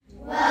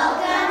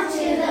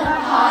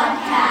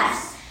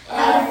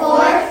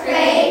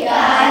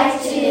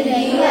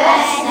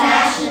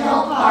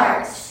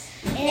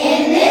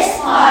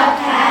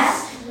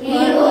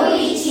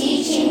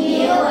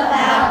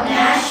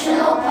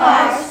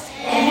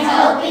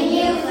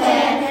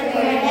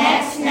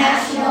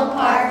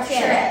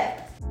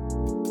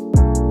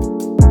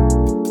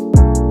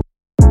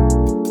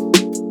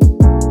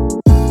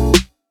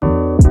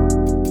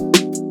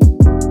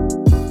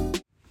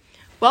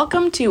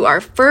welcome to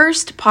our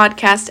first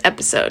podcast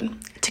episode.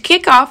 To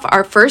kick off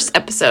our first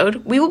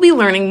episode, we will be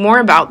learning more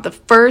about the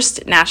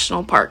first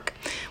national park.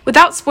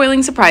 Without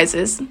spoiling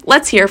surprises,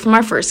 let's hear from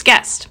our first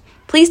guest.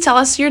 Please tell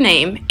us your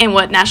name and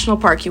what national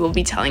park you will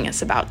be telling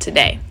us about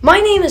today. My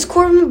name is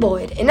Corbin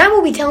Boyd, and I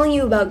will be telling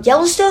you about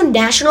Yellowstone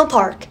National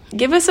Park.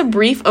 Give us a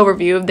brief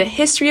overview of the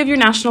history of your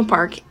national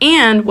park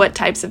and what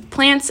types of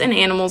plants and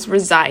animals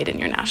reside in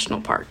your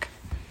national park.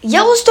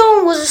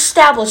 Yellowstone was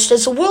established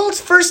as the world's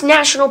first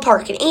national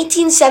park in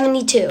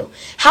 1872.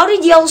 How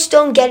did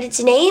Yellowstone get its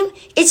name?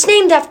 It's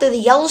named after the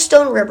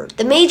Yellowstone River,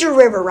 the major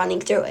river running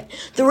through it.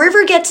 The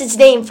river gets its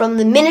name from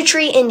the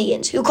Minnetree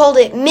Indians, who called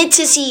it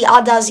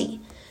Mitsisi-Adazi,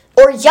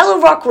 or Yellow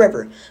Rock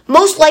River,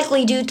 most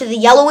likely due to the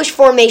yellowish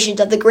formations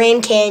of the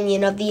Grand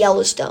Canyon of the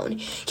Yellowstone.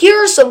 Here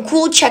are some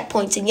cool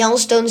checkpoints in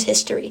Yellowstone's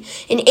history.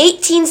 In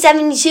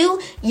 1872,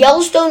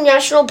 Yellowstone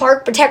National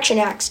Park Protection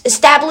Act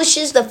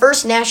establishes the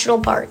first national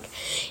park.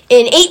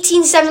 In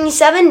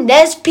 1877,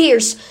 Nez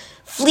Perce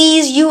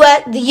flees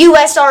the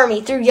U.S.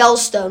 Army through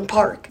Yellowstone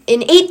Park.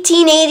 In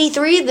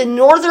 1883, the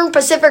Northern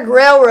Pacific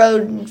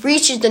Railroad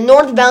reaches the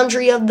north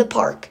boundary of the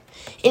park.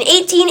 In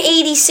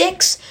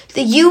 1886,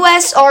 the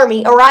U.S.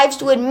 Army arrives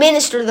to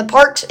administer the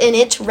parks and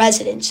its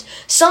residents.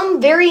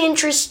 Some very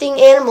interesting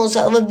animals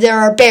that live there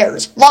are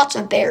bears, lots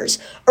of bears,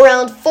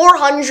 around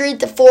 400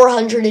 to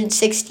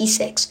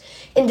 466.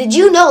 And did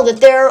you know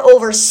that there are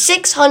over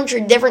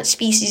 600 different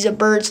species of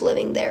birds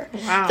living there?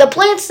 Wow. The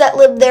plants that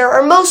live there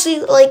are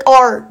mostly like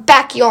our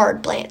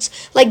backyard plants,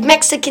 like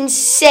Mexican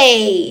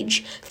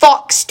sage,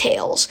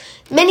 foxtails,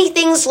 many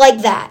things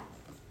like that.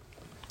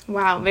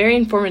 Wow, very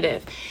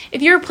informative.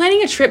 If you're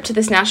planning a trip to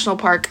this national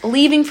park,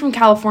 leaving from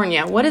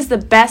California, what is the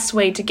best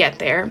way to get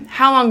there?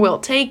 How long will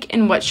it take,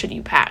 and what should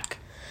you pack?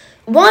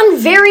 One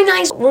very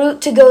nice route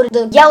to go to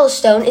the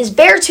Yellowstone is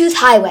Beartooth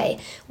Highway.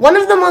 One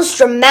of the most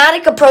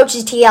dramatic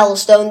approaches to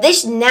Yellowstone,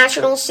 this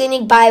National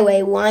Scenic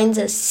Byway winds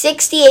a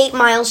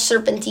 68-mile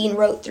serpentine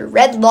road through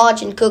Red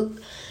Lodge in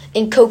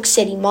Coke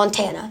City,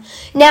 Montana.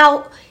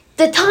 Now,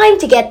 the time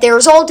to get there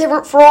is all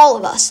different for all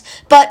of us,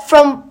 but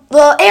from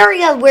the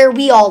area where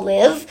we all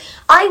live,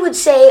 I would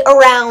say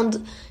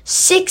around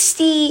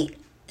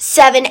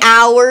 67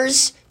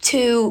 hours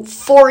to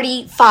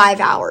 45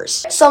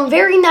 hours. Some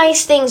very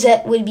nice things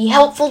that would be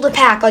helpful to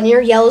pack on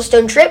your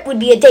Yellowstone trip would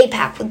be a day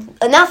pack with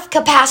enough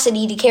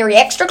capacity to carry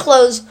extra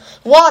clothes,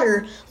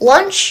 water,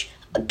 lunch,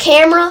 a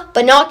camera,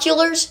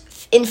 binoculars,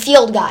 and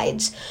field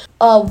guides.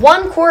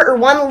 1 quart or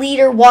 1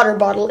 liter water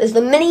bottle is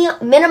the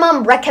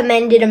minimum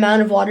recommended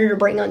amount of water to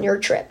bring on your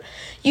trip.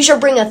 You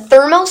should bring a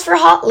thermos for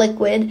hot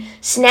liquid,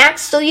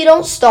 snacks so you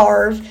don't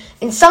starve,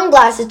 and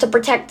sunglasses to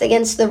protect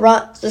against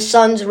the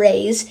sun's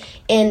rays,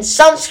 and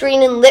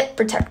sunscreen and lip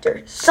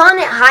protector. Sun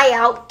at high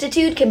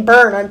altitude can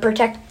burn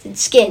unprotected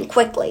skin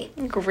quickly.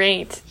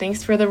 Great.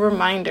 Thanks for the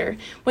reminder.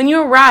 When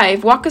you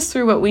arrive, walk us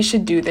through what we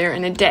should do there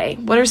in a day.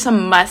 What are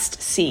some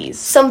must-sees?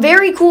 Some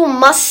very cool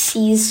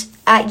must-sees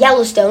at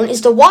Yellowstone is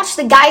to watch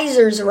the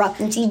geysers erupt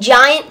and see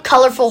giant,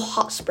 colorful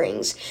hot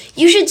springs.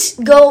 You should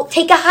go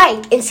take a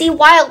hike and see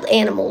wild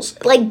animals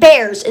like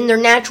bears in their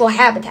natural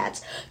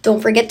habitats. Don't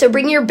forget to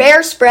bring your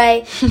bear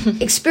spray.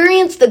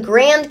 Experience the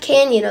Grand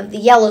Canyon of the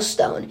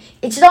Yellowstone.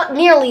 It's not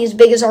nearly as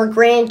big as our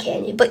Grand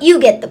Canyon, but you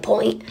get the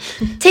point.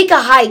 Take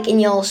a hike in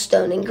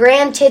Yellowstone and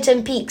Grand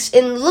Teton Peaks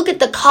and look at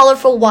the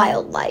colorful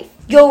wildlife.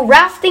 Go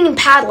rafting and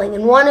paddling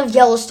in one of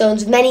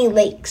Yellowstone's many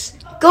lakes.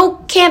 Go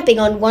camping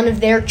on one of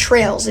their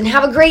trails and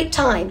have a great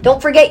time.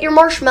 Don't forget your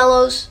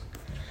marshmallows.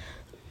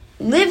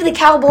 Live the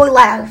cowboy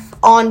life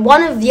on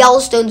one of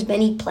Yellowstone's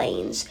many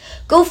plains.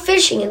 Go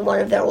fishing in one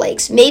of their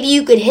lakes. Maybe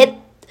you could hit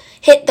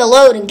the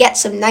load and get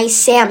some nice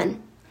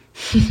salmon.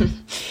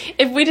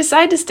 If we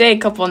decide to stay a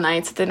couple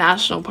nights at the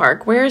national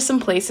park, where are some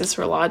places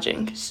for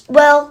lodging?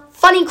 Well,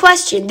 funny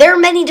question. There are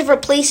many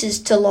different places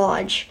to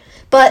lodge.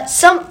 But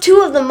two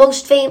of the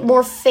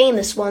more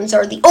famous ones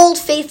are the Old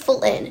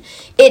Faithful Inn.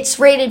 It's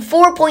rated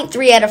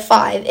 4.3 out of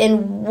 5,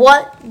 and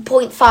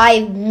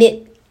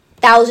 1.5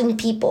 thousand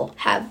people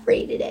have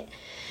rated it.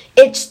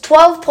 It's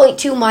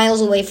 12.2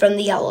 miles away from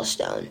the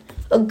Yellowstone.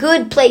 A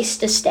good place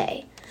to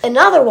stay.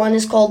 Another one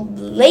is called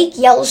Lake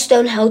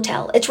Yellowstone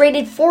Hotel. It's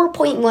rated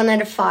 4.1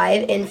 out of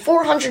 5, and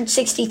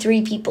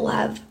 463 people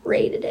have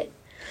rated it.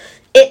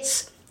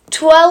 It's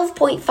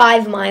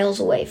 12.5 miles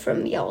away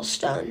from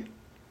Yellowstone.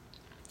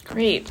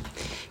 Great.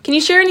 Can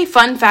you share any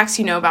fun facts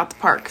you know about the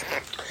park?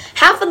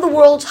 Half of the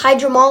world's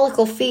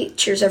hydrological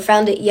features are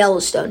found at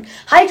Yellowstone.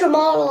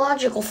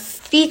 Hydrological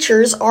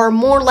features are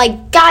more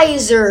like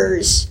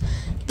geysers,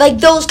 like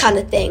those kind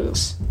of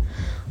things.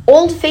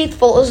 Old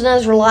Faithful isn't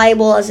as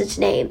reliable as its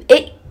name.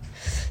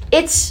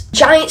 It's a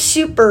giant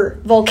super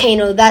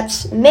volcano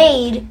that's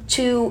made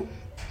to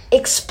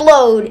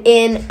explode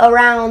in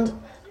around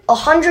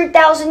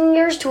 100,000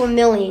 years to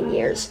 1,000,000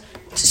 years.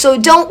 So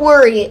don't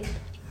worry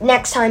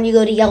next time you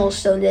go to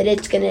Yellowstone that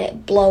it's going to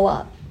blow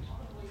up.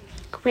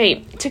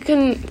 Great. To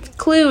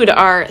conclude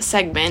our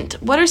segment,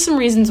 what are some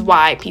reasons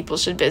why people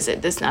should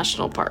visit this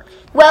national park?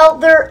 Well,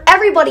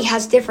 everybody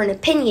has different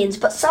opinions,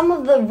 but some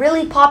of the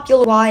really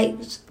popular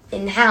whys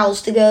in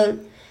Howells to go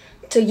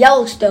to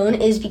Yellowstone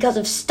is because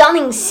of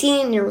stunning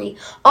scenery,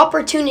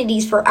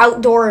 opportunities for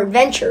outdoor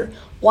adventure,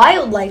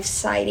 wildlife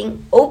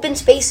sighting, open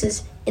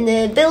spaces, and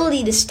the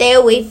ability to stay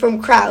away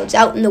from crowds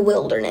out in the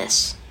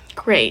wilderness.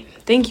 Great.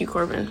 Thank you,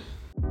 Corbin.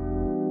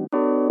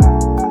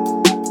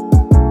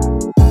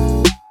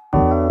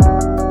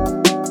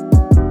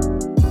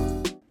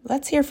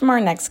 Let's hear from our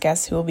next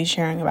guest who will be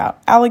sharing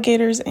about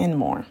alligators and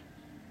more.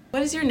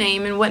 What is your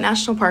name and what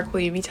national park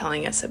will you be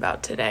telling us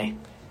about today?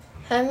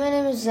 Hi, my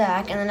name is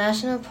Zach, and the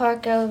national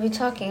park I will be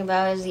talking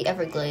about is the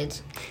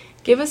Everglades.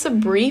 Give us a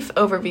brief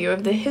overview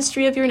of the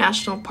history of your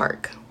national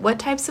park. What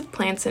types of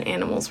plants and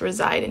animals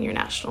reside in your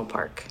national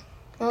park?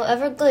 Well,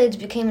 Everglades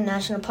became a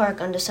national park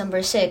on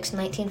December 6,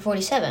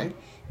 1947.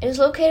 It is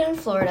located in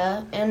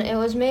Florida, and it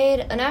was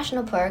made a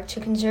national park to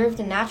conserve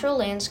the natural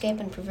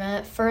landscape and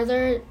prevent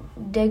further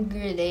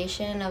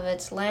degradation of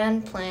its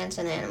land, plants,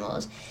 and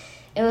animals.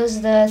 It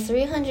was the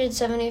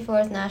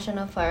 374th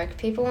national park.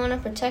 People want to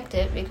protect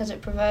it because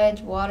it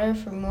provides water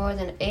for more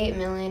than 8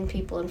 million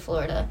people in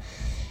Florida.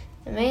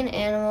 The main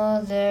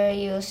animal there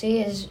you will see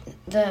is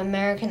the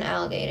American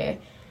alligator.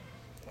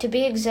 To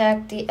be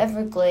exact, the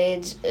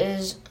Everglades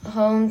is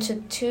home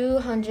to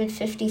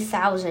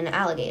 250,000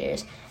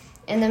 alligators.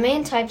 And the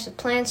main types of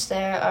plants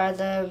there are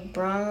the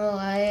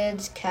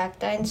bromeliads,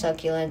 cacti and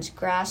succulents,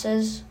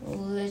 grasses,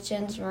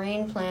 lichens,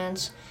 marine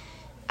plants,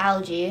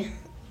 algae,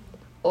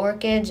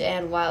 orchids,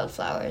 and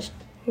wildflowers.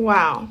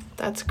 Wow,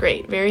 that's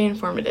great. Very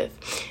informative.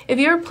 If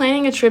you're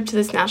planning a trip to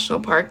this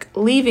national park,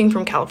 leaving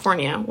from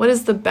California, what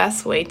is the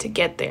best way to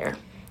get there?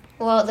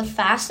 Well, the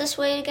fastest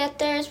way to get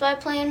there is by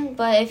plane,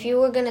 but if you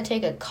were going to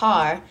take a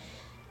car,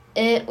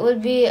 it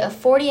would be a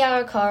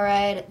 40-hour car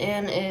ride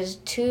and is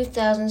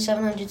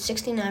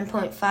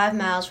 2,769.5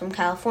 miles from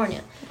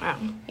California. Wow.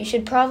 You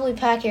should probably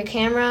pack your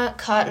camera,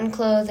 cotton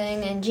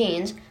clothing, and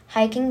jeans,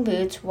 hiking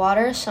boots,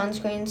 water,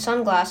 sunscreen,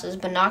 sunglasses,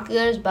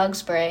 binoculars, bug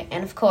spray,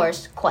 and of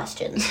course,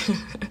 questions.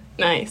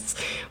 Nice.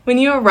 When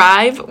you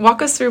arrive,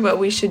 walk us through what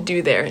we should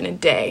do there in a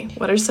day.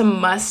 What are some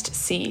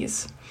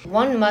must-sees?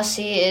 One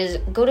must-see is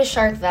go to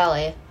Shark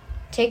Valley.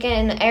 Take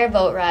an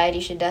airboat ride,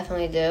 you should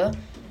definitely do.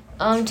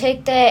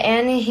 Take the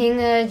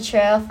Anahinga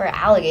Trail for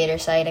alligator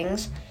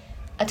sightings.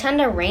 Attend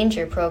a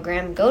ranger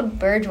program. Go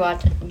bird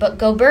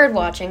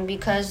watching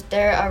because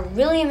there are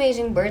really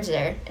amazing birds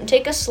there. And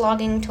take a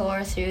slogging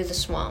tour through the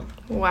swamp.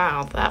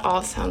 Wow, that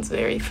all sounds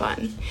very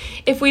fun.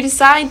 If we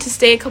decide to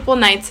stay a couple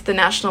nights at the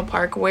national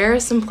park, where are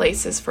some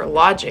places for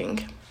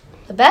lodging?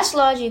 The best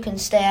lodge you can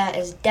stay at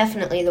is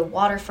definitely the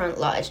Waterfront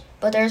Lodge,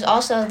 but there's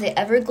also the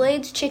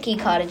Everglades Chickee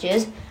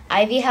Cottages,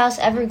 Ivy House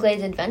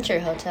Everglades Adventure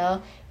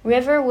Hotel,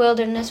 River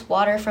Wilderness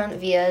Waterfront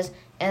Villas,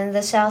 and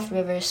the South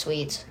River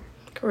Suites.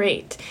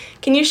 Great.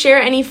 Can you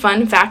share any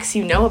fun facts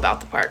you know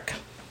about the park?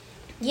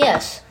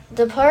 Yes,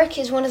 the park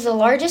is one of the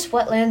largest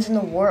wetlands in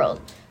the world,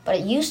 but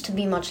it used to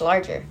be much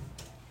larger.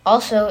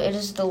 Also, it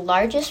is the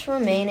largest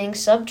remaining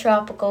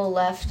subtropical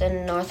left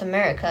in North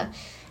America.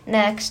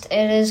 Next,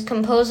 it is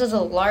composed of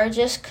the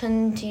largest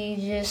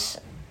contingent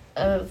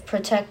of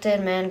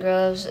protected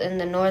mangroves in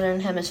the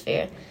northern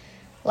hemisphere.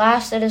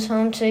 Last, it is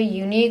home to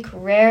unique,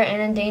 rare,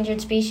 and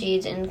endangered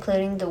species,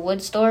 including the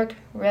wood stork,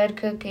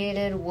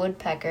 red-cockaded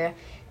woodpecker,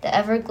 the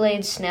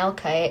Everglades snail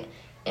kite,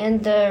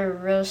 and the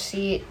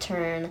roseate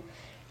tern.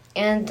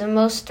 And the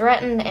most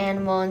threatened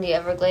animal in the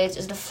Everglades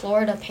is the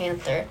Florida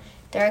panther.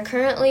 There are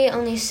currently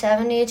only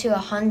 70 to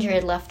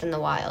 100 left in the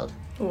wild.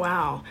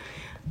 Wow.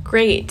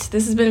 Great.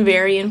 This has been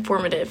very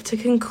informative. To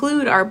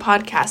conclude our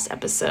podcast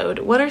episode,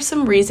 what are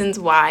some reasons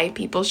why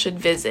people should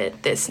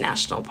visit this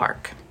national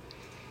park?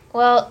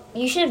 Well,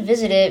 you should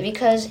visit it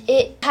because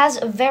it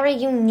has a very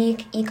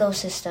unique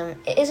ecosystem.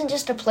 It isn't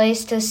just a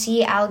place to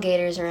see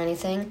alligators or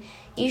anything.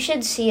 You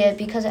should see it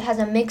because it has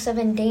a mix of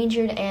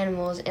endangered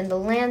animals and the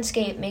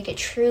landscape make it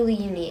truly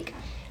unique.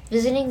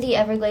 Visiting the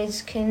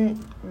Everglades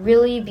can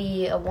really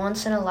be a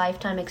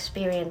once-in-a-lifetime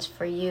experience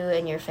for you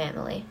and your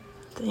family.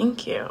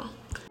 Thank you.